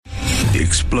the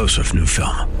explosive new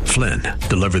film, Flynn,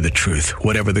 deliver the truth,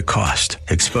 whatever the cost,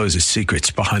 exposes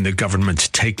secrets behind the government's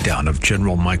takedown of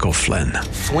General Michael Flynn.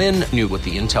 Flynn knew what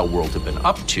the intel world had been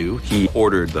up to. He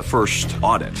ordered the first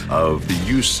audit of the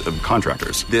use of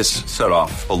contractors. This set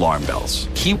off alarm bells.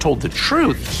 He told the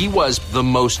truth. He was the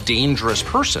most dangerous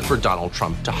person for Donald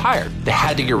Trump to hire. They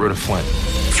had to get rid of Flynn.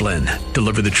 Flynn,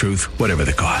 deliver the truth, whatever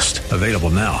the cost. Available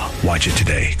now. Watch it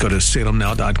today. Go to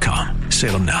salemnow.com.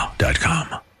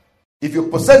 salemnow.com. If you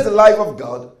possess the life of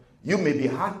God, you may be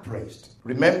hard-pressed.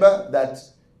 Remember that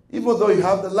even though you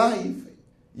have the life,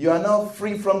 you are not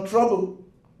free from trouble,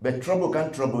 but trouble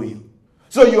can't trouble you.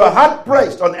 So you are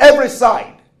hard-pressed on every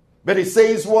side. But it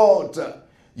says what?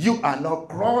 You are not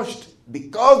crushed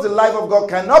because the life of God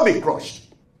cannot be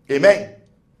crushed. Amen.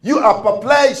 You are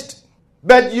perplexed,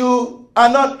 but you are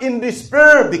not in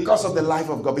despair because of the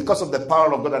life of God, because of the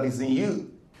power of God that is in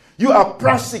you. You are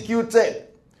persecuted,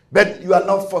 but you are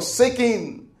not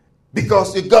forsaken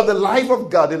because you got the life of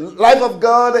God. The life of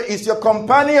God is your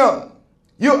companion.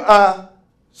 You are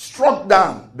struck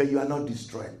down, but you are not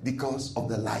destroyed because of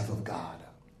the life of God.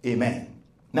 Amen.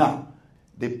 Now,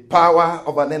 the power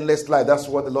of an endless life, that's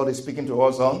what the Lord is speaking to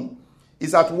us on,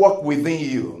 is at work within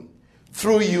you,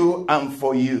 through you and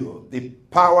for you. The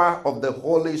power of the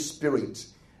Holy Spirit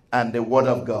and the Word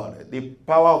of God. The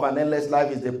power of an endless life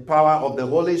is the power of the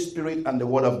Holy Spirit and the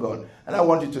Word of God. And I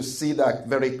want you to see that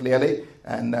very clearly.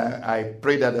 And I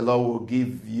pray that the Lord will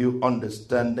give you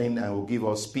understanding and will give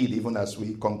us speed even as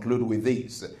we conclude with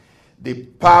this. The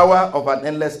power of an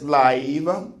endless life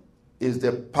is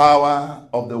the power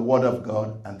of the Word of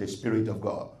God and the Spirit of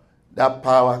God. That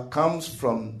power comes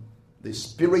from the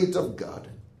Spirit of God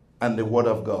and the Word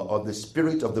of God, or the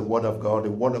Spirit of the Word of God,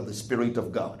 the Word of the Spirit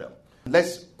of God.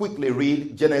 Let's quickly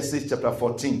read Genesis chapter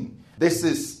 14. This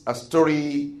is a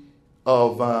story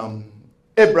of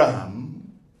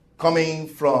Abraham coming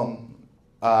from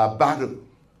a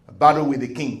battle with the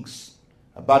kings.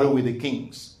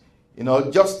 You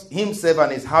know, just himself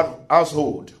and his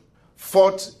household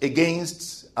fought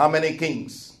against how many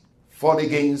kings? Fought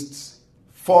against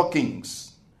 4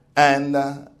 kings. And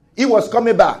he was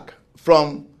coming back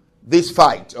from this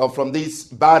fight or from this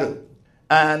battle.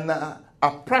 And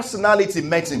a personality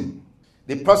met him.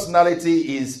 The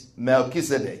personality is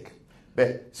Melchizedek.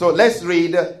 So let's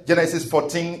read Genesis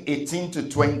 14, 18 to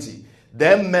 20.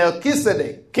 Then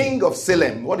Melchizedek, king of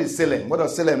Salem. What is Salem? What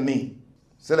does Salem mean?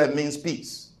 Salem means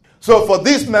peace. So for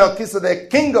this Melchizedek,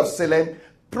 king of Salem,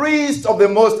 priest of the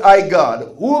Most High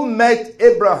God, who met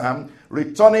Abraham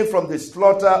returning from the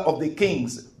slaughter of the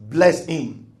kings, blessed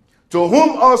him. To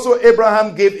whom also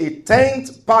Abraham gave a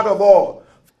 10th part of all.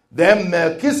 Then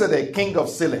Melchizedek, king of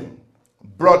Salem,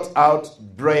 brought out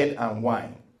bread and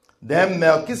wine. Then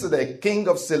Melchizedek, king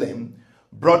of Salem,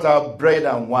 brought out bread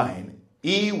and wine.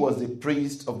 He was the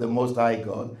priest of the Most High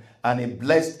God, and he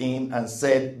blessed him and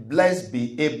said, Blessed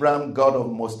be Abraham, God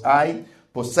of Most High,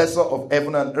 possessor of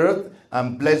heaven and earth,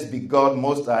 and blessed be God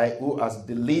Most High, who has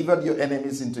delivered your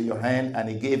enemies into your hand, and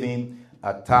he gave him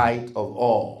a tithe of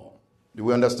all. Do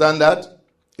we understand that?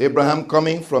 Abraham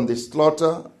coming from the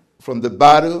slaughter, from the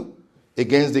battle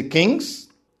against the kings,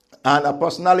 and a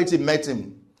personality met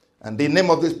him. And the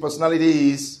name of this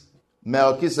personality is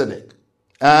Melchizedek.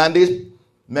 And this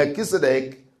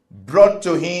Melchizedek brought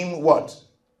to him what?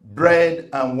 Bread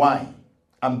and wine,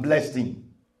 and blessed him.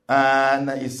 And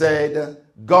he said,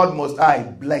 God Most High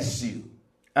bless you.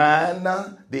 And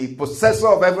the possessor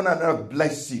of heaven and earth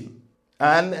bless you.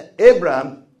 And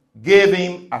Abraham gave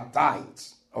him a tithe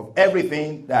of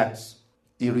everything that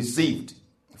he received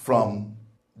from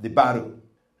the battle.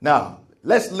 Now,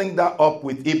 let's link that up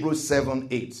with Hebrews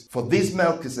 7:8. For this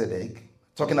Melchizedek,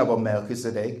 talking about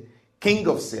Melchizedek, king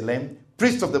of Salem,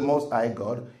 priest of the Most High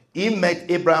God, he met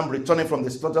Abraham returning from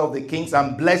the slaughter of the kings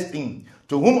and blessed him,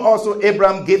 to whom also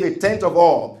Abraham gave a 10th of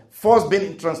all, first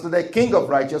being translated king of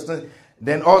righteousness,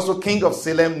 then also king of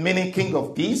Salem, meaning king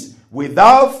of peace,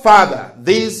 without father.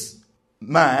 This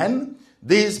man,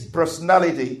 this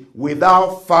personality,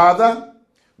 without father,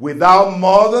 without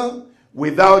mother,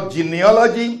 without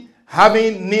genealogy,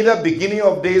 having neither beginning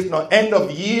of days nor end of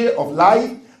year of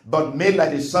life, but made like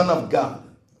the Son of God.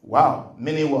 Wow.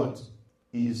 Meaning what?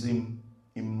 He is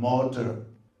immortal.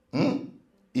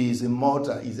 He is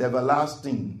immortal. He is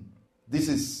everlasting. This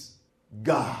is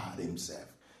God himself.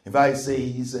 If I say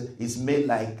he's made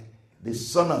like the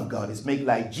Son of God, he's made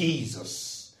like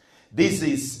Jesus. This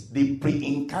is the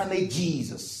pre-incarnate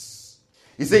Jesus.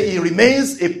 He said he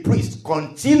remains a priest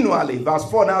continually. Verse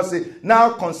 4 now says,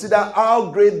 now consider how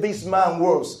great this man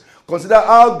was. Consider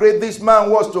how great this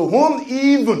man was, to whom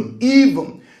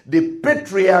even the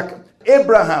patriarch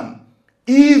Abraham,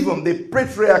 even the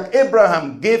patriarch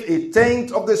Abraham gave a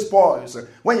tenth of the spoils.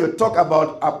 When you talk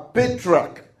about a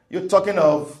patriarch, you're talking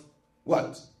of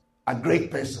what? A great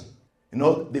person. You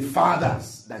know, the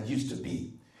fathers that used to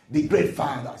be, the great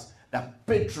fathers, the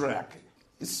patriarch.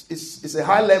 It's a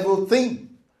high level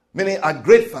thing, meaning a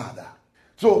great father.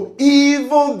 So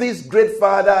even this great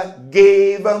father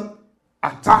gave a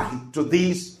tithe to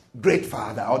this great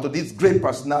father or to this great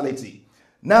personality.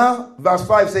 Now, verse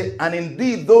 5 says, and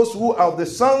indeed those who are the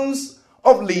sons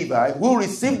of Levi who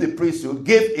received the priesthood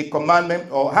gave a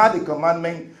commandment or had a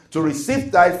commandment to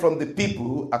receive tithe from the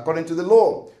people according to the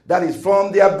law. That is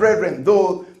from their brethren,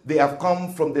 though they have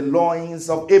come from the loins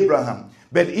of Abraham.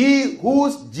 But he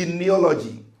whose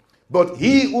genealogy,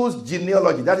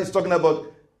 that is talking about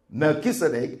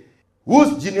Melchizedek,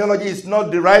 whose genealogy is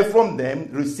not derived from them,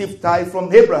 received tithe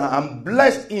from Abraham and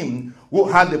blessed him who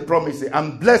had the promises.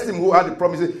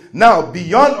 Now,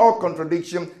 beyond all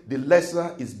contradiction, the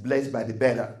lesser is blessed by the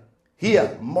better.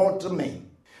 Here, mortal men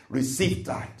receive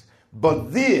tithe,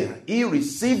 but there he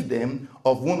received them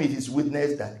of whom it is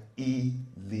witnessed that he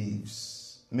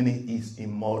lives, meaning he is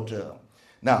immortal.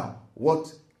 Now,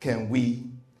 what can we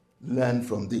learn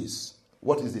from this?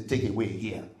 What is the takeaway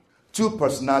here? Two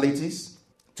personalities.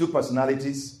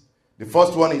 The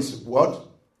first one is what?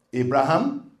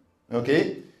 Abraham.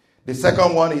 Okay. The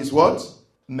second one is what?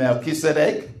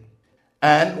 Melchizedek.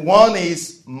 And one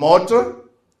is mortal.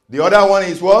 The other one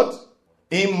is what?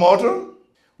 Immortal.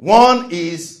 One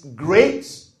is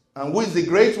great. And who is the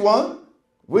great one?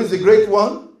 Who is the great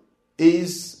one?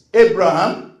 Is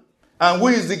Abraham. And who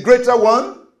is the greater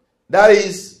one? That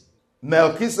is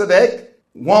Melchizedek.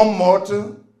 One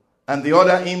mortal and the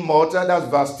other immortal. That's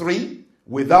verse 3.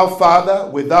 Without father,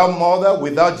 without mother,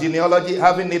 without genealogy,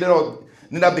 having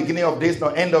neither beginning of days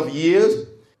nor end of years,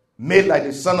 made like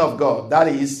the Son of God. That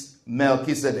is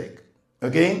Melchizedek.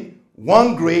 Again,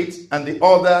 one great and the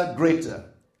other greater.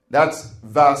 That's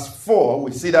verse 4.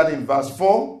 We see that in verse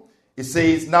 4. It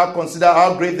says, now consider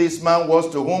how great this man was,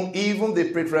 to whom even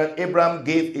the patriarch Abraham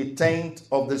gave a tenth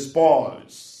of the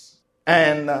spoils.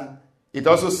 And it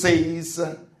also says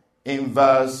in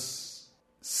verse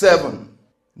 7,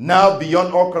 now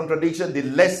beyond all contradiction, the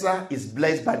lesser is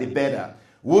blessed by the better.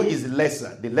 Who is the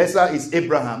lesser? The lesser is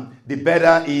Abraham. The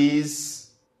better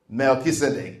is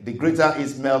Melchizedek. The greater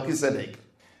is Melchizedek.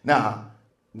 Now,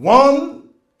 one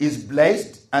is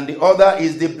blessed and the other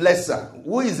is the blesser.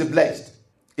 Who is the blessed?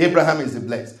 Abraham is the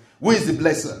blessed. Who is the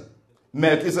blesser?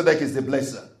 Melchizedek is the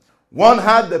blesser. One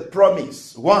had the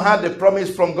promise. One had the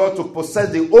promise from God to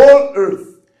possess the whole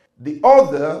earth. The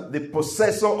other, the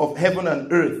possessor of heaven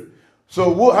and earth.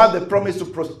 So who had the promise to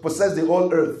possess the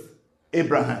whole earth?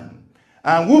 Abraham.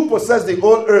 And who possessed the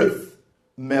whole earth?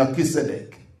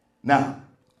 Melchizedek. Now,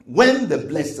 when the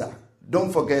blesser,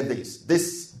 don't forget this.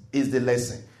 This is the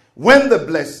lesson. When the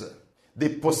blesser,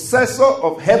 the possessor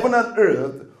of heaven and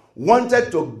earth,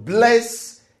 wanted to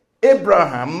bless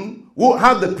Abraham, who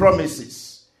had the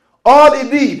promises, all he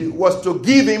did was to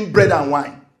give him bread and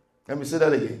wine. Let me say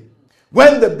that again.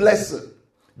 When the blesser,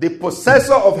 the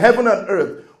possessor of heaven and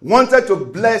earth, wanted to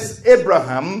bless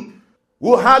Abraham,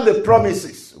 who had the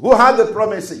promises,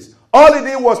 all he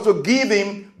did was to give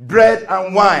him bread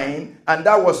and wine, and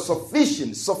that was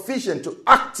sufficient to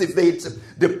activate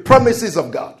the promises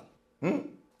of God.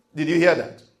 Did you hear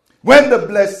that? When the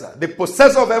blesser, the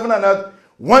possessor of heaven and earth,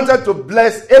 wanted to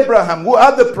bless Abraham, who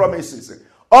had the promises,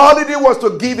 all he did was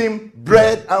to give him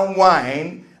bread and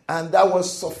wine, and that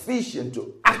was sufficient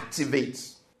to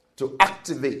activate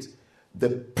the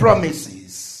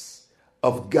promises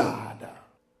of God.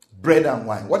 Bread and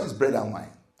wine. What is bread and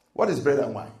wine? What is bread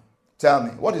and wine? Tell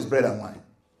me, what is bread and wine?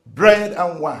 Bread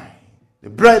and wine. The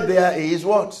bread there is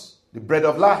what? The bread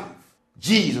of life.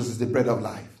 Jesus is the bread of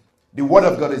life. The word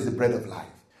of God is the bread of life.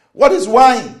 What is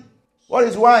wine? What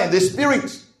is wine? The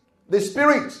Spirit. The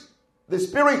Spirit. The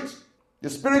Spirit. The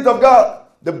Spirit of God.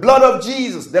 The blood of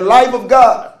Jesus. The life of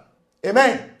God.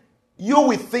 Amen. You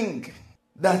will think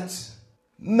that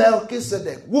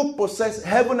Melchizedek, who possessed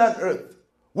heaven and earth,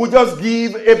 would just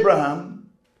give Abraham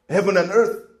heaven and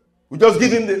earth. Would just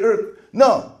give him the earth.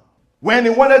 No. When he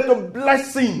wanted to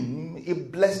bless him, he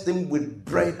blessed him with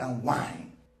bread and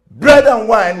wine. Bread and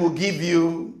wine will give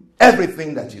you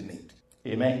everything that you need.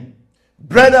 Amen.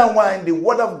 Bread and wine, the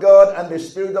word of God and the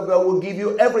Spirit of God will give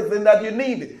you everything that you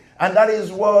need. And that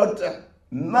is what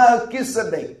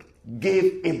Melchizedek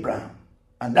gave Abraham.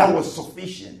 And that was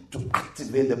sufficient to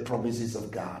activate the promises of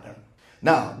God.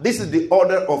 Now, this is the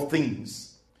order of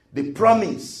things. The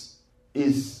promise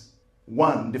is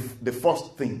one, the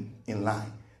first thing in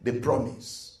line. The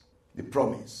promise. The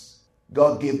promise.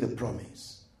 God gave the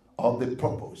promise of the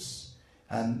purpose.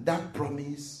 And that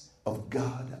promise of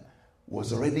God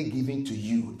was already given to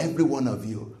you, every one of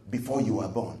you, before you were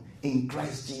born. In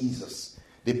Christ Jesus,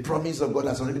 the promise of God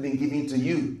has already been given to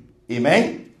you.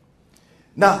 Amen?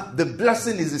 Now, the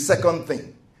blessing is the second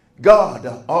thing.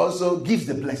 God also gives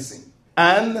the blessing.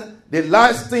 And the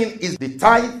last thing is the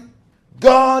tithe.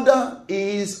 God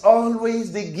is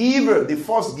always the giver, the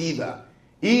first giver.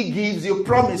 He gives you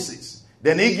promises.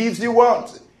 Then he gives you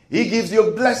what? He gives you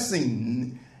a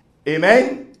blessing.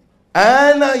 Amen?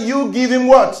 And you give him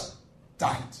what?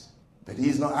 Tithe. But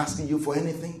he's not asking you for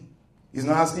anything. He's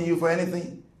not asking you for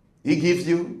anything. He gives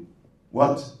you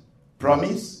what?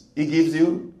 Promise. He gives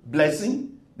you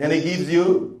blessing. Then he gives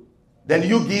you, then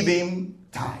you give him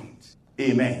tithe.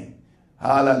 Amen.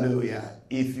 Hallelujah.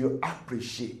 If you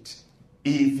appreciate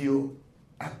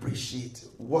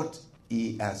what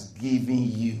he has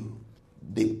given you,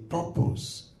 the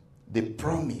purpose, the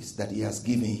promise that he has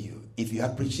given you, if you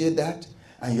appreciate that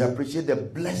and you appreciate the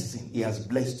blessing he has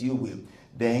blessed you with,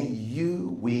 then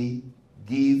you will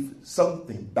give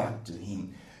something back to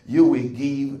him. You will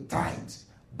give tithes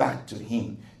back to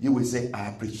him. You will say, I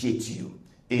appreciate you.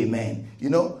 Amen. You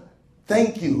know,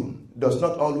 thank you does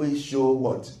not always show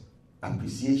what?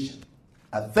 Appreciation.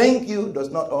 A thank you does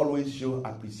not always show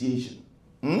appreciation.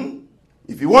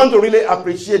 If you want to really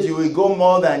appreciate, you will go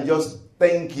more than just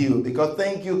thank you, because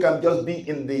thank you can just be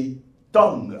in the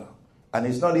tongue and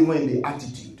it's not even in the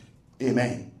attitude.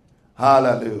 Amen.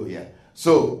 Hallelujah.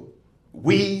 So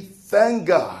we thank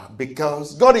God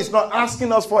because God is not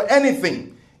asking us for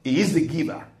anything. He is the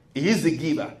giver. He is the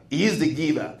giver. He is the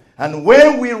giver. And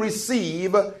when we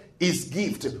receive his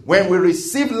gift, when we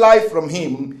receive life from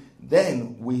him,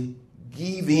 then we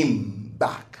give him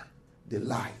back the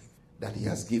life that he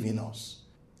has given us.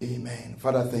 Amen.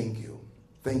 Father, thank you.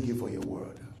 Thank you for your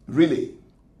word. Really,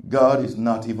 God is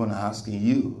not even asking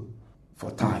you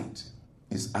for tithe.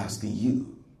 He's asking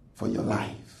you for your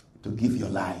life, to give your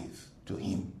life to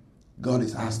him. God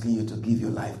is asking you to give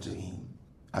your life to him.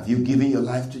 Have you given your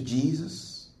life to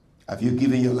Jesus? Have you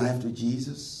given your life to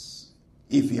Jesus?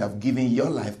 If you have given your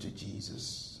life to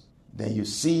Jesus, then you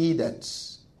see that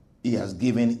he has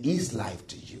given his life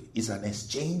to you. It's an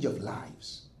exchange of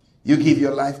lives. You give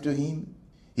your life to him,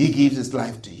 he gives his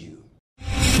life to you.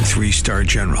 3-star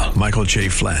General Michael J.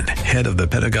 Flynn, head of the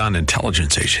Pentagon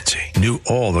Intelligence Agency, knew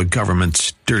all the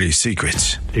government's dirty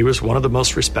secrets. He was one of the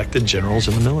most respected generals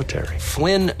in the military.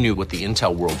 Flynn knew what the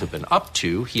intel world had been up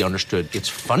to. He understood its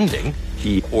funding.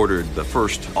 He ordered the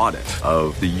first audit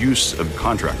of the use of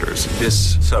contractors.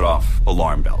 This set off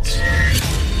alarm bells.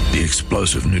 The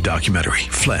explosive new documentary,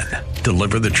 Flynn,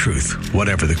 Deliver the Truth,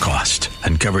 Whatever the Cost,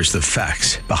 uncovers the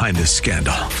facts behind this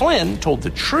scandal. Flynn told the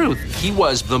truth. He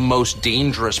was the most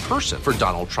dangerous person for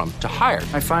Donald Trump to hire.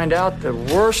 I find out the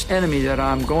worst enemy that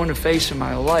I'm going to face in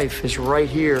my life is right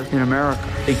here in America.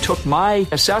 They took my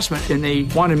assessment and they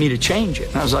wanted me to change it.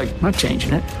 And I was like, I'm not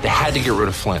changing it. They had to get rid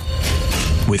of Flynn.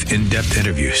 With in-depth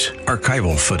interviews,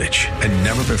 archival footage, and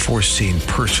never-before-seen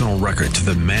personal records of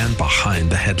the man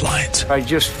behind the headlines. I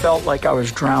just felt like I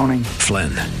was drowning. Flynn,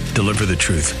 Deliver the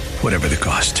Truth, Whatever the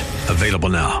Cost. Available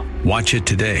now. Watch it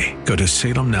today. Go to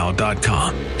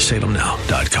salemnow.com.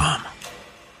 salemnow.com.